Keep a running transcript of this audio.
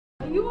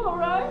you all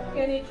right?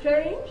 Any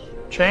change?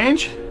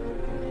 Change?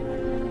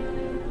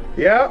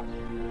 Yeah.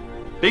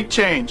 Big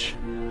change.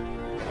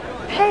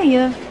 Hey, you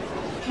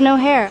have no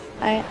hair.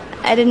 I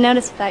didn't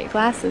notice without your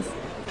glasses.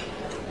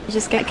 You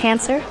just got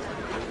cancer?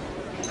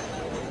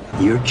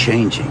 You're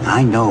changing.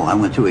 I know. I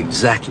went through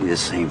exactly the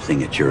same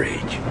thing at your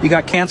age. You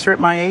got cancer at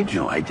my age?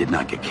 No, I did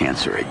not get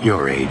cancer at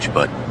your age,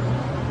 but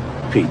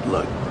Pete,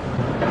 look,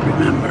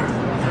 remember,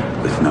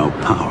 with no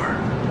power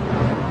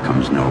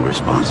comes no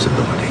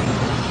responsibility.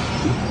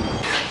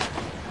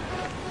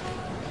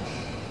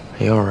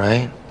 Are you all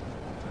right?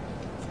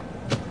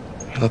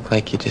 You look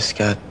like you just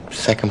got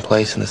second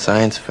place in the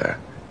science fair.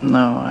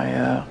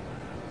 No,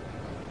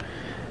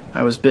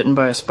 I was bitten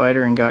by a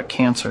spider and got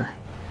cancer.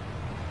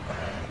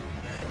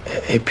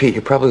 Hey, Pete,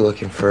 you're probably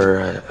looking for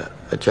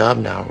a job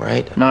now,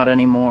 right? Not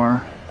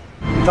anymore.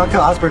 Dr.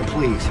 Osborne,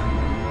 please.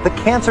 The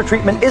cancer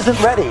treatment isn't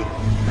ready.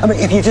 I mean,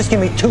 if you just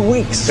give me 2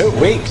 weeks. 2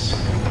 weeks?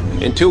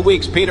 In 2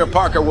 weeks, Peter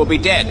Parker will be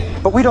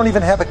dead. But we don't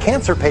even have a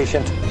cancer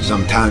patient.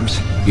 Sometimes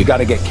you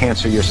gotta get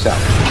cancer yourself.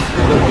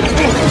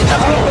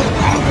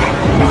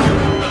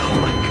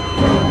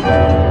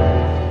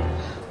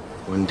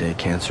 One day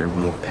cancer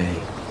won't pay.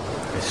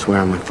 I swear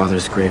on my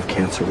father's grave,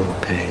 cancer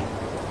won't pay.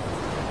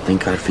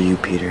 Thank God for you,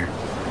 Peter,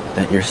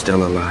 that you're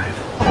still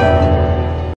alive.